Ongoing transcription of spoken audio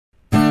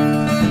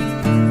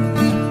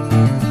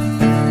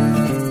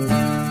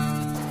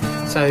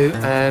So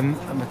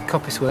I'm a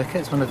coppice worker.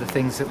 It's one of the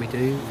things that we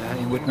do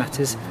in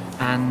Woodmatters,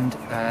 and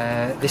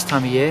this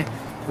time of year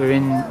we're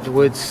in the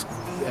woods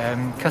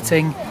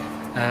cutting.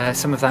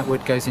 Some of that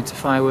wood goes into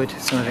firewood,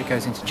 some of it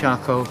goes into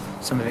charcoal,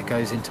 some of it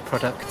goes into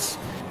products.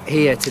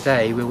 Here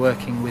today we're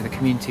working with a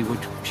community wood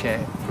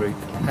share group.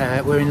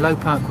 We're in Low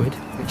Park Wood,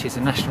 which is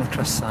a National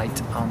Trust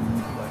site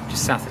on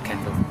just south of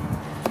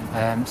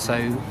Kendal. So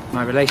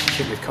my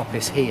relationship with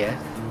Coppice here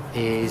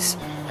is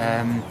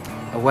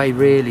a way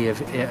really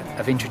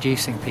of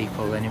introducing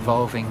people and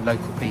involving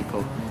local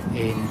people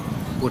in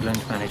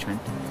woodland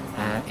management,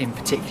 in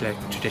particular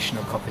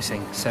traditional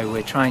coppicing. So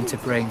we're trying to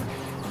bring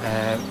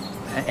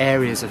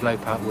areas of Low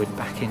Park Wood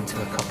back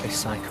into a coppice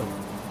cycle.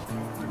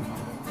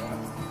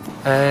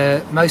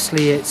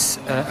 Mostly it's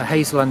a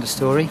hazel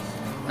understory.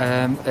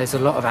 There's a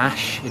lot of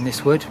ash in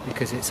this wood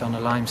because it's on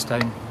a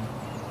limestone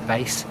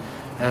base.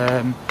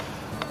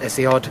 There's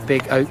the odd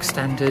big oak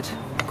standard,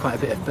 quite a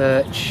bit of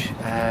birch,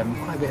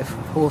 quite a bit of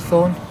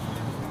hawthorn.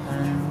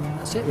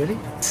 That's it really.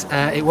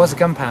 It was a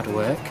gunpowder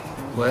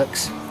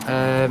works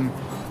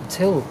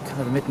until kind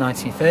of the mid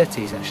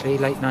 1930s, actually,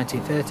 late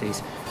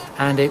 1930s,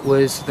 and it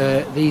was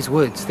these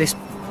woods, this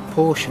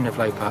portion of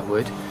Low Park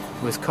Wood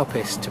was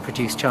coppiced to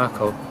produce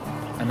charcoal,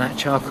 and that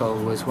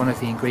charcoal was one of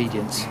the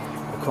ingredients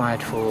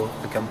required for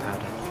the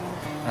gunpowder.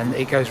 And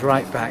it goes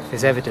right back,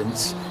 there's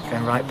evidence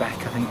going right back,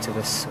 I think, to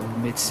the sort of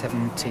mid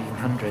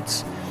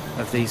 1700s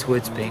of these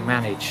woods being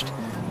managed.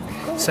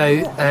 So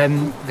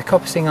the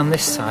coppicing on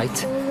this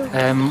site,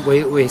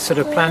 we're sort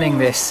of planning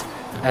this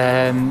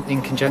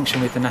in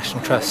conjunction with the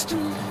National Trust.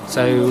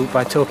 So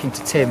by talking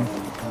to Tim,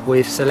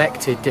 we've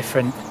selected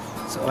different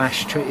sort of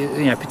ash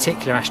trees,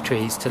 particular ash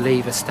trees to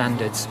leave as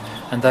standards,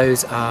 and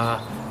those are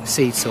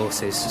seed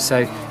sources.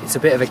 So it's a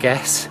bit of a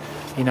guess.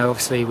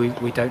 Obviously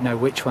we don't know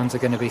which ones are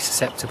going to be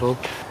susceptible.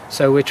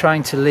 So we're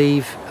trying to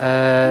leave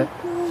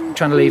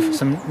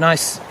some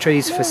nice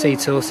trees for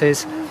seed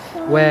sources.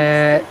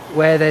 Where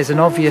there's an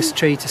obvious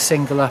tree to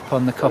single up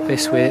on the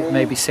coppice, we're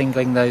maybe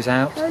singling those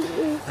out.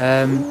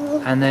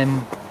 And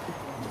then,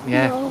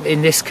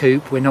 in this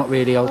coop we're not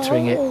really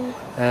altering it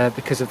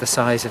because of the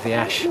size of the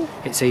ash.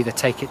 It's either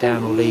take it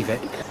down or leave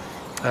it.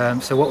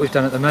 So what we've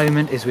done at the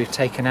moment is we've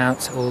taken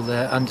out all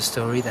the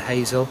understory, the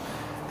hazel,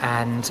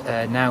 and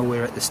now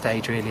we're at the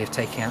stage really of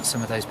taking out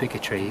some of those bigger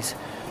trees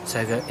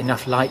so that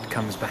enough light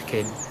comes back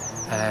in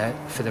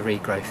for the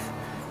regrowth.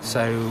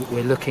 So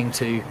we're looking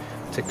to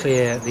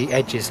clear the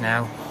edges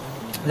now,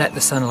 let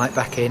the sunlight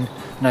back in,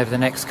 and over the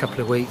next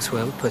couple of weeks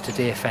we'll put a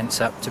deer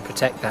fence up to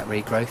protect that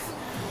regrowth,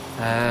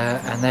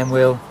 and then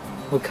we'll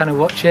kind of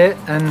watch it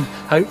and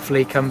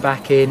hopefully come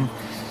back in,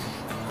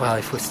 well,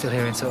 if we're still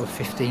here in sort of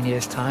 15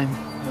 years time,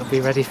 we'll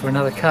be ready for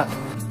another cut.